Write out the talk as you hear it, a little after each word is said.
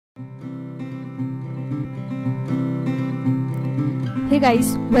Hey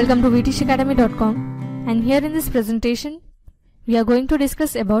guys, welcome to vtshacademy.com, and here in this presentation we are going to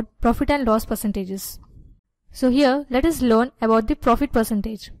discuss about profit and loss percentages. So here let us learn about the profit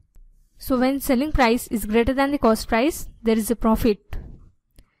percentage. So when selling price is greater than the cost price, there is a profit,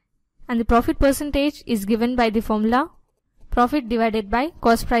 and the profit percentage is given by the formula profit divided by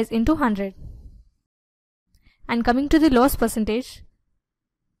cost price into 100. And coming to the loss percentage,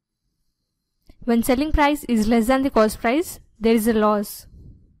 when selling price is less than the cost price, there is a loss,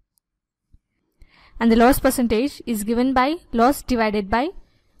 and the loss percentage is given by loss divided by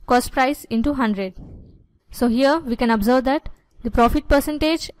cost price into 100. So here we can observe that the profit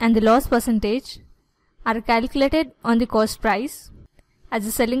percentage and the loss percentage are calculated on the cost price, as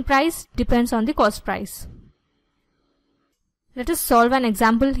the selling price depends on the cost price. Let us solve an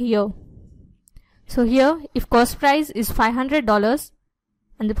example here. So here, if cost price is $500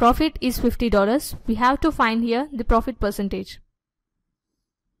 and the profit is $50, we have to find here the profit percentage.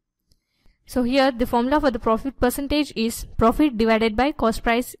 So here the formula for the profit percentage is profit divided by cost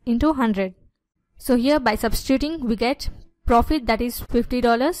price into 100. So here by substituting we get profit, that is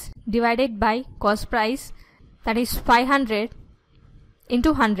 $50, divided by cost price, that is 500,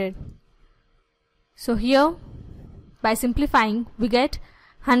 into 100. So here by simplifying we get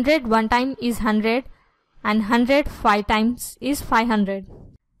 100 one time is 100 and 100 5 times is 500.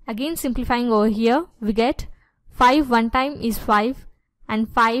 Again simplifying over here, we get 5 one time is 5 and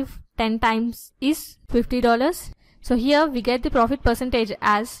 5 10 times is $50. So here we get the profit percentage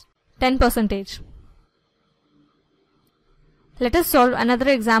as 10%. Let us solve another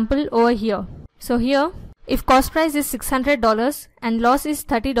example over here. So here, if cost price is $600 and loss is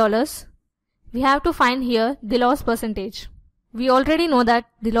 $30, we have to find here the loss percentage. We already know that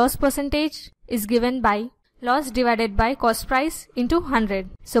the loss percentage is given by loss divided by cost price into 100.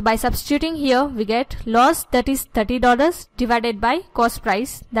 So by substituting here we get loss, that is $30, divided by cost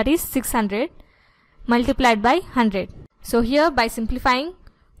price, that is 600, multiplied by 100. So here by simplifying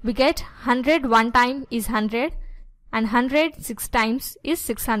we get 100 one time is 100 and 100 6 times is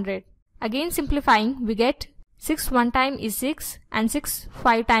 600. Again simplifying we get 6 one time is 6 and 6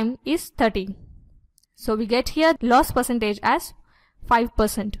 5 time is 30. So we get here loss percentage as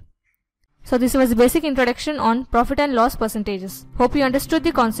 5%. So this was the basic introduction on profit and loss percentages. Hope you understood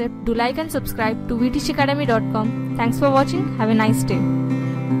the concept. Do like and subscribe to vtshacademy.com. Thanks for watching. Have a nice day.